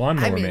watching The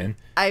Lawnmower I mean, Man.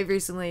 I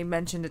recently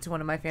mentioned it to one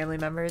of my family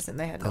members, and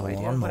they had no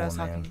idea what I was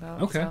Lawnmower talking Man.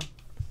 about. Okay. So,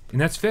 And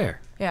that's fair.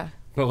 yeah.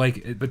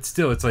 But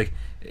still, it's like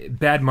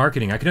bad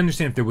marketing. I could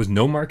understand if there was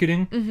no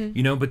marketing,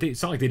 you know, but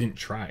it's not like they didn't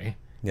try.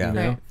 Yeah. You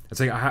know? Right. It's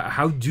like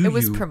how do It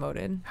was you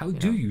promoted. how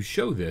do you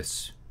show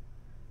this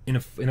in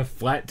a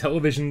flat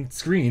television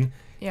screen?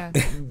 Yeah.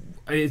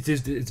 It's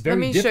just it's very Let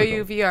me difficult. show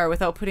you VR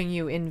without putting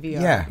you in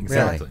VR. Yeah,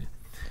 Exactly.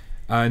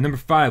 really. Number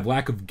 5,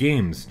 lack of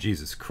games.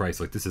 Jesus Christ,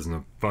 like this isn't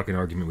a fucking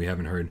argument we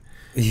haven't heard.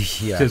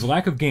 Yeah. It says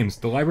lack of games.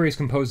 The library is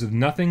composed of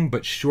nothing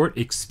but short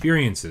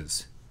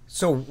experiences.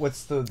 So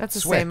what's the That's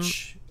the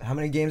Switch? How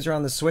many games are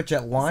on the Switch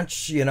at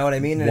launch? You know what I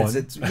mean? And One.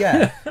 it's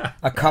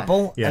a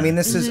couple. Yeah. I mean,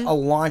 this is a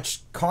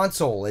launch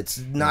console. It's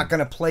not going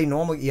to play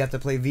normal. You have to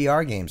play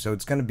VR games, so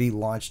it's going to be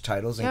launch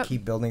titles and Yep.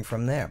 keep building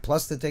from there.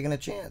 Plus, they're taking a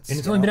chance. And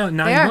it's you only know? been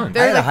out 9 They are. months. I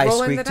They're had a like high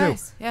rolling squeak, the too.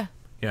 dice. Yeah.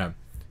 Yeah.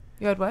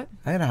 You had what?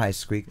 I had a high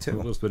squeak A too.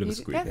 little bit of a You-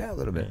 squeak. yeah. Yeah, a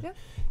little bit. Yeah.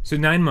 So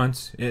 9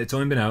 months. It's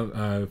only been out,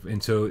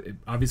 and so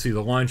obviously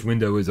the launch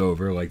window is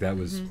over. Like that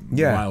was a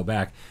while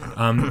back.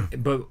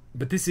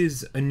 But this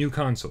is a new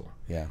console.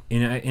 Yeah.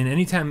 And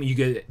anytime you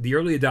get the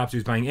early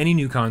adopters buying any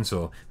new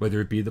console,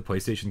 whether it be the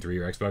PlayStation 3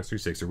 or Xbox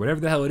 360 or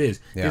whatever the hell it is,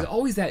 there's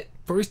always that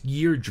first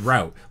year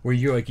drought where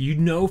you're like, you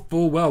know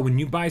full well when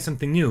you buy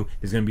something new,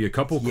 there's going to be a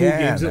couple cool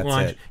games at that's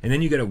launch, it. and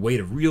then you got to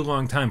wait a real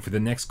long time for the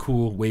next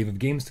cool wave of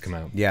games to come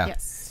out. Yeah.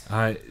 Yes.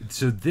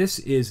 So this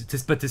is,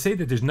 but to say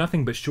that there's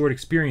nothing but short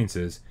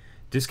experiences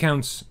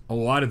discounts a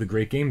lot of the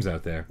great games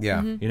out there.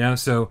 Yeah. You know,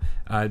 so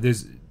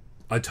there's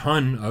a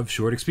ton of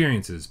short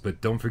experiences, but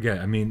don't forget,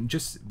 I mean,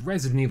 just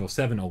Resident Evil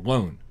 7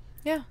 alone,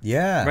 Yeah.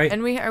 Yeah. right?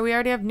 And we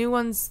already have new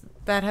ones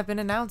that have been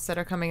announced that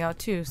are coming out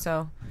too.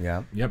 So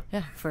Yeah. Yep.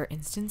 yeah, for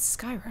instance,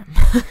 Skyrim.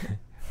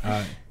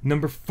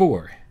 Number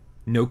 4,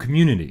 no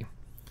community.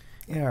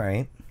 Yeah. All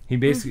right. He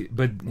basically,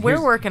 but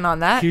We're working on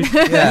that. here's-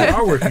 Yeah. we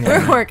are working on We're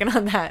that. working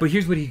on that. But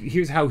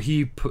here's how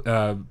he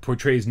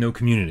portrays no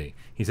community.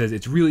 He says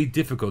it's really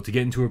difficult to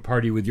get into a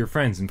party with your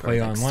friends and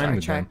play like online Star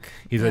with them. Trek.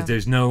 He says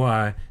there's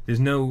no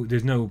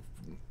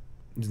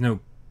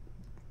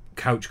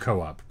couch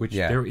co-op, which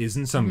there is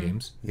in some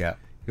games. Yeah.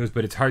 He goes,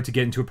 but it's hard to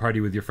get into a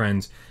party with your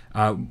friends.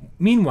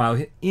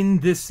 Meanwhile, in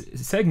this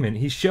segment,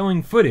 he's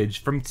showing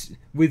footage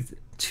with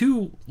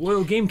two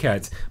loyal game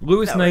cats,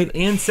 Lewis Knight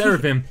and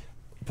Seraphim,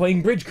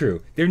 playing Bridge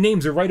Crew. Their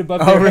names are right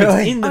above their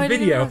heads in the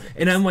video.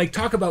 And I'm like,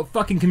 talk about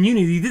fucking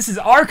community. This is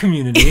our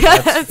community.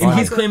 And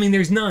he's claiming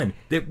there's none.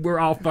 That we're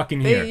all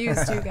fucking here. They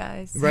used you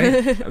guys.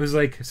 Right? I was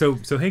like, so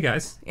hey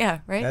guys. Yeah,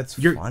 right? That's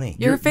funny.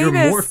 You're You're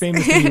famous. more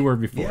famous than you were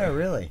before. Yeah,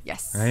 really.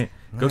 Yes. Right?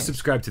 Nice. Go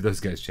subscribe to those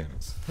guys'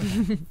 channels.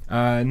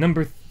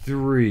 Number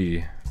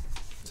 3.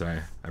 Sorry,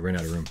 I ran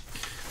out of room.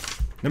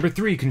 Number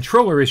 3,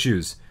 controller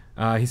issues.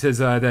 He says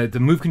that the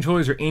Move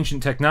controllers are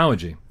ancient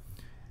technology,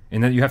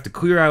 and that you have to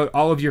clear out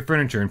all of your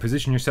furniture and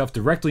position yourself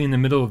directly in the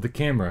middle of the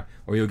camera,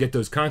 or you'll get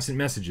those constant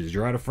messages,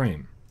 you're out of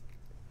frame.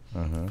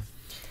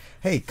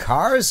 Hey,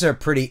 cars are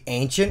pretty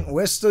ancient.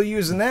 We're still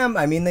using them.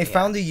 I mean, they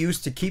found a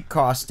use to keep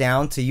costs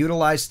down, to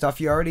utilize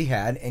stuff you already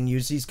had, and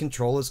use these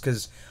controllers,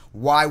 because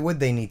why would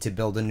they need to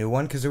build a new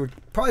one? Because it would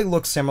probably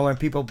look similar, and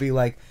people would be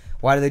like,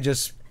 why do they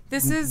just... they're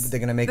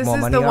going to make more money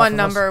This is the off one of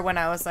number us? when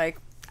I was like,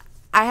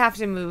 I have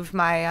to move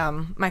my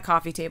my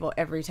coffee table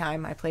every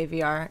time I play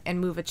VR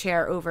and move a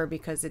chair over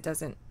because it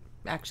doesn't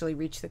actually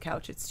reach the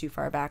couch. It's too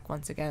far back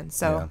once again.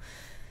 So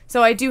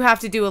so I do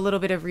have to do a little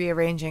bit of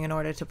rearranging in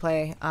order to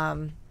play.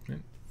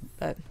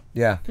 But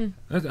Yeah.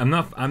 I'm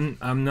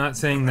not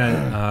saying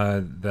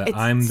that that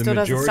I'm the still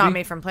majority. doesn't stop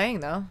me from playing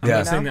though. I'm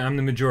not saying that I'm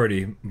the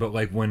majority, but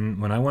like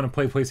when I want to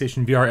play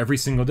PlayStation VR every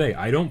single day,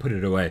 I don't put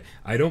it away.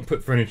 I don't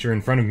put furniture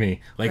in front of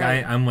me. Like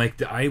Right. I'm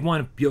like, I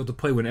want to be able to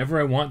play whenever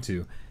I want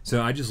to.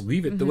 So I just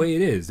leave it the way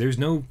it is. There's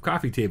no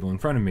coffee table in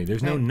front of me.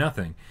 There's no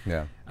nothing.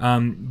 Yeah.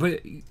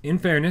 But in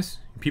fairness,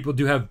 people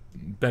do have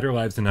better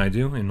lives than I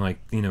do, and like,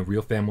 you know,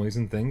 real families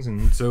and things.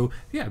 And so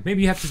yeah,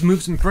 maybe you have to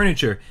move some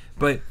furniture,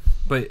 but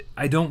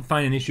I don't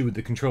find an issue with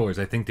the controllers.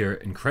 I think they're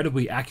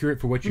incredibly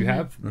accurate for what you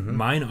have.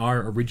 Mine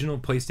are original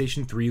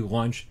PlayStation 3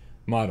 launch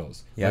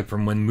models. Like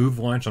from when Move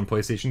launched on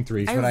PlayStation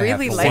 3. I what I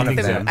really have for like one of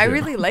them. them, I too.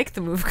 really like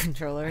the Move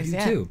controllers. I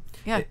Yeah. do too.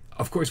 Yeah.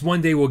 Of course, one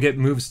day we'll get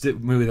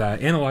with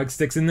analog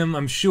sticks in them,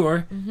 I'm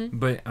sure.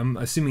 But I'm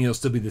assuming it'll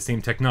still be the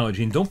same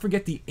technology. And don't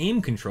forget, the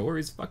aim controller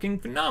is fucking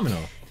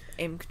phenomenal.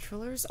 Aim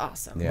controller is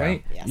awesome. Yeah.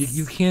 Right? Yes.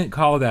 You can't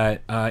call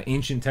that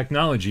ancient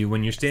technology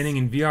when you're standing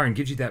in VR and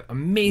gives you that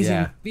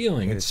amazing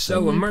feeling. It It's is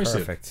so immersive.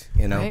 Perfect.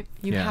 You know? Right?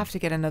 You Yeah. have to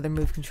get another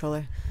Move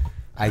controller.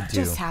 I do.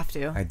 Just have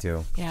to. I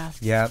do. Yeah.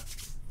 Yep.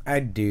 I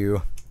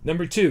do.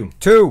 Number 2,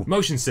 2.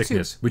 motion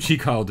sickness, which he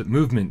called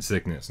movement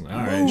sickness. All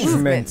right, sure.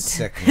 Movement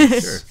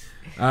sickness.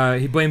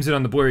 He blames it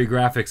on the blurry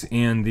graphics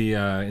and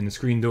the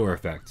screen door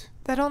effect.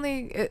 That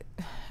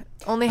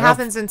only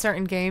happens in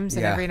certain games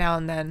and Yeah. every now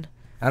and then.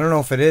 I don't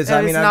know if it is. It I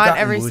is mean, not I've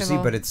gotten every woozy,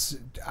 single- but it's...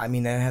 I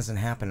mean, that hasn't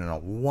happened in a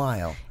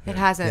while. It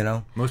hasn't. You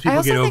know? Most I people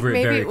also get think over it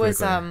maybe very it was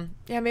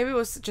quickly. maybe it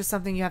was just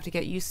something you have to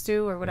get used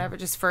to or whatever.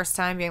 Just first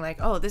time being like,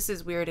 oh, this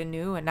is weird and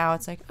new, and now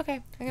it's like,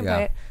 okay, I can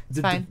play it. It's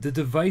fine. The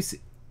device,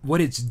 what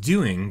it's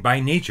doing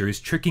by nature is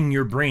tricking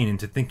your brain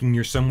into thinking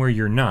you're somewhere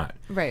you're not.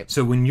 Right.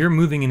 So when you're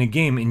moving in a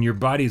game and your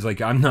body's like,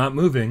 I'm not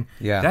moving,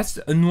 that's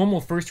a normal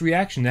first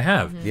reaction to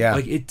have. Yeah.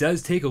 Like, it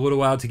does take a little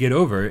while to get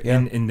over,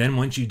 and then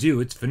once you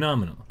do, it's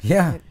phenomenal.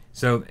 Yeah.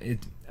 So,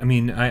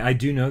 I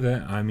do know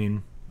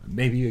that,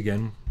 maybe,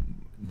 again,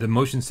 the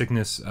motion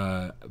sickness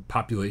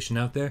population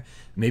out there,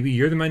 maybe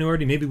you're the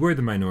minority, maybe we're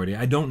the minority.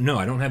 I don't know.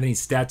 I don't have any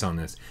stats on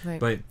this.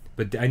 Right.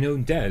 But I know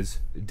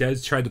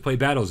Dez tried to play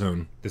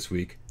Battlezone this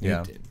week.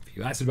 Yeah.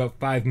 He lasted about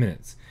 5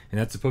 minutes. And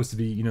that's supposed to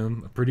be, you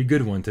know, a pretty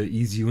good one to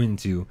ease you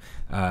into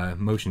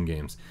motion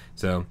games.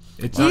 So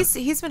it's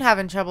He's been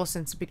having trouble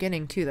since the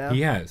beginning too, though.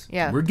 he has.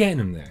 Yeah. We're getting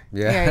him there.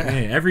 Yeah.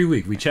 Yeah, every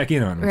week we check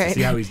in on him to Right.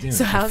 see how he's doing.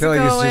 So I how's feel it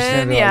like going? it's just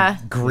gonna be Yeah.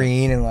 like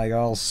green and like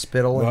all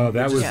spittle. Well, and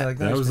that just was like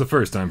that was the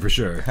first time for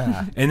sure.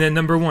 And then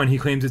number 1, he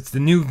claims it's the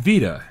new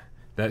Vita,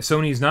 that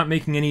Sony is not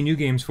making any new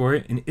games for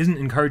it and isn't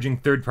encouraging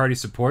third-party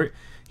support.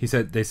 They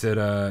said they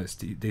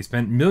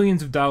spent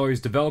millions of dollars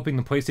developing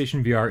the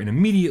PlayStation VR and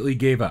immediately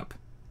gave up.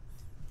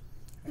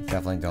 I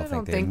definitely don't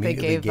think they think they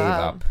immediately gave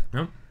up.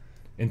 No.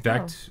 In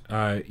fact,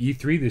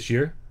 E3 this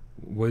year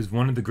was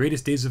one of the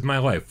greatest days of my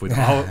life with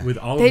all of the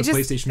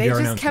PlayStation They VR just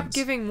announcements. kept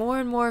giving more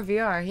and more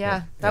VR.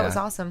 Yeah, that was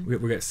awesome. We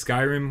got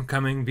Skyrim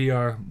coming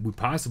VR. We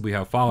possibly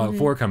have Fallout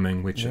 4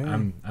 coming, which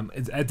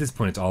at this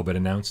point it's all but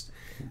announced.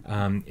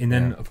 And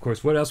then of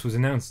course, what else was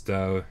announced?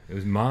 It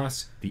was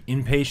Moss, the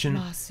Inpatient,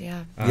 Moss,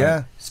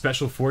 yeah.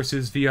 Special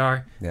Forces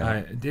VR.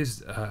 Yeah.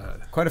 There's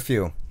quite a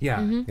few.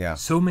 yeah,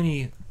 so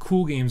many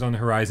cool games on the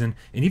horizon,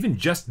 and even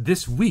just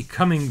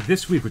coming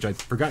this week, which I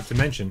forgot to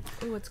mention.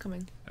 Oh, what's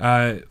coming?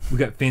 We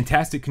got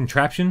Fantastic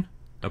Contraption.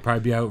 It'll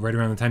probably be out right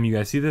around the time you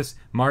guys see this.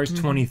 Mars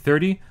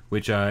 2030,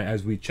 which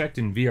as we checked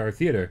in VR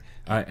Theater,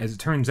 as it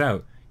turns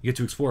out, you get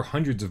to explore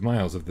hundreds of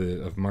miles of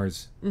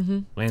Mars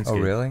landscape. Oh,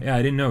 really? Yeah,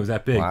 I didn't know it was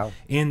that big. Wow.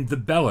 And The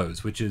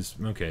Bellows, which is,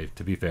 okay,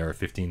 to be fair, a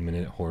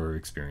 15-minute horror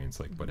experience,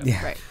 like whatever.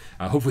 Yeah. Right.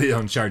 Hopefully they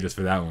don't charge us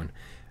for that one.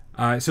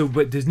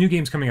 But there's new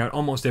games coming out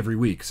almost every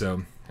week,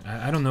 so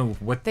I don't know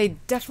what... They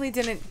definitely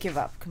didn't give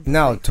up completely.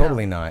 No,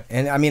 totally not.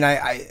 And I mean,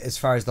 I as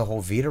far as the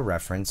whole Vita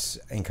reference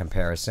in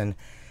comparison,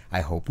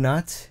 I hope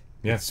not.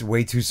 Yeah. It's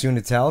way too soon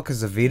to tell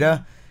because the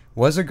Vita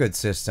was a good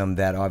system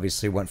that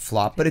obviously went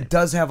flop, but it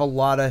does have a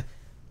lot of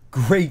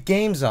great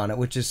games on it,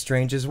 which is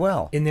strange as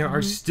well. And there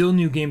are still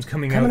new games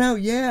coming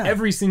out, yeah,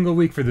 every single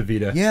week for the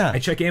Vita. Yeah. I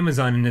check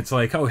Amazon and it's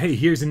like, oh, hey,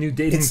 here's a new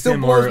dating It still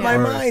sim blows my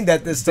mind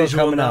that this still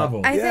visual coming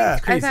novel.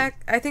 out.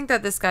 I think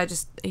that this guy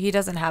he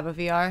doesn't have a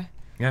VR.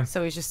 Yeah.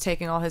 So he's just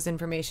taking all his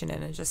information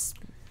in and just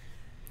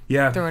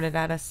throwing it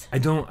at us.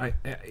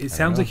 It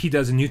sounds like he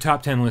does a new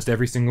top 10 list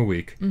every single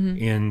week.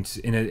 And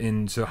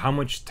so how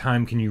much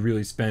time can you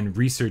really spend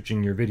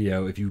researching your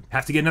video if you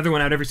have to get another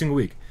one out every single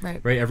week? Right.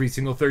 Every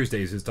single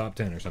Thursday is his top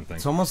 10 or something.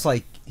 It's almost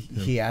like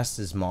he asked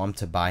his mom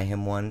to buy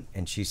him one,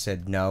 and she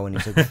said no, and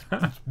he said,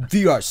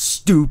 VR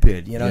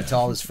stupid, to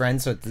all his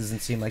friends, so it doesn't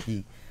seem like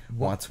he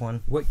wants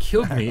one. What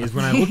killed me is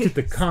when I looked at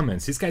the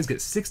comments. This guy's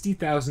got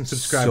 60,000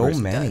 subscribers. So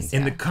many.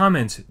 In the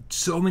comments,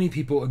 so many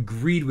people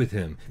agreed with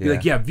him. Be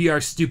like, yeah,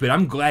 VR's stupid.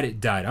 I'm glad it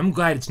died. I'm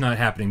glad it's not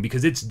happening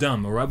because it's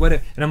dumb. Or what?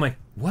 And I'm like,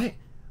 what?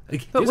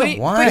 Like, But there's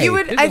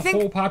I a think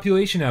whole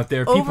population out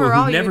there of people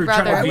overall, who never you'd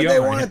tried rather- Why VR. would they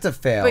want it to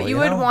fail? But you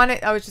would want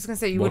it. I was just gonna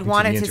say you would Welcome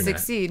want to it the to internet.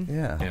 succeed.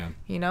 Yeah.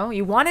 Yeah.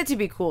 You want it to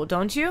be cool,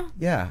 don't you?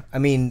 Yeah. I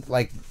mean,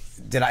 like,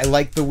 did I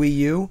like the Wii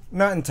U?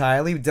 Not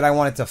entirely. Did I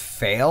want it to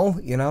fail?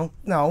 No.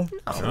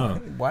 Oh.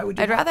 Why would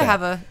you? I'd want rather that?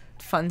 have a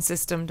fun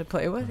system to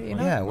play with.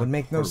 Yeah, it would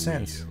make no Poor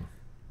sense.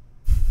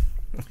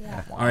 Wii U.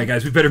 All right,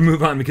 guys, we better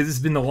move on because this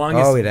has been the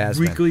longest Oh, it has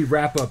been. weekly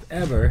wrap-up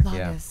ever.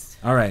 Longest.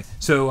 All right,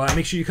 so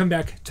make sure you come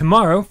back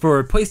tomorrow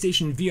for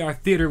PlayStation VR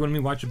Theater when we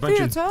watch a bunch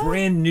of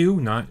brand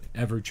new, not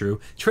ever true,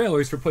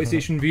 trailers for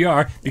PlayStation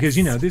VR because,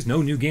 there's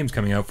no new games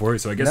coming out for it,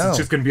 so I guess it's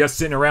just going to be us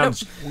sitting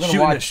around We're gonna shooting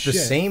watch the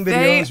shit. same They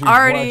videos we've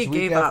already watched week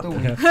gave after up.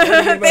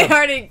 week. They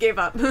already gave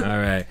up. All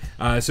right,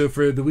 so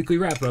for the weekly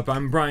wrap-up,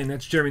 I'm Brian,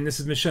 that's Jeremy, and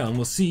this is Michelle, and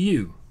we'll see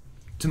you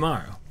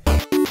tomorrow.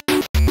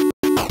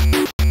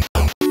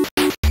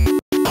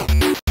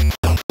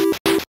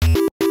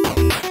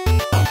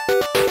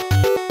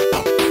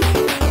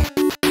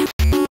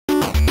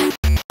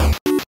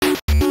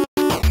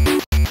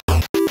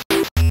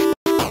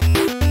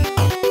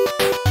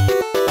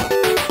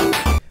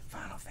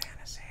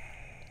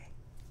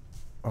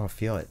 Oh,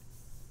 feel it.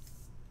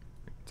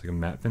 It's like a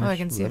matte finish. Oh, I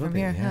can see it Little from bit,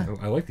 here. yeah. Yeah.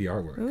 I like the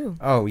artwork. Ooh.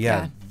 Oh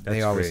yeah, Yeah. they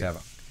That's always great.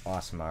 have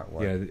awesome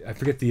artwork. Yeah, I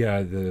forget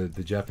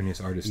the Japanese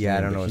artist. Yeah, I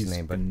name, don't but know his he's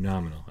name, but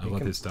phenomenal. I love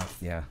can- his stuff.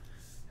 Yeah.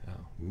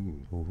 Oh,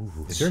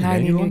 ooh. Is there a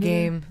Shiny manual new on there?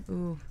 game.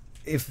 Ooh.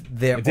 If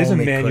there If there's a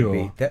only manual-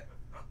 could be. That,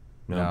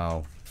 No.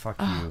 no. Fuck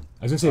you. I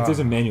was gonna say if there's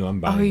a manual, I'm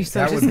buying. Oh, you it. so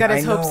That just would- got I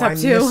his hopes know, up I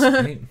too.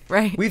 Right.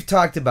 Right. We've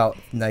talked about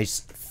nice,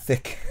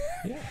 thick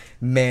Yeah.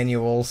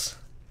 manuals,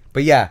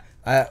 but yeah,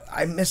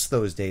 I miss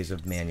those days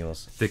of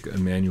manuals. Thick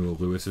Emmanuel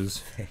Lewis's.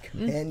 Thick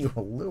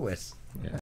Manual Lewis. Yeah.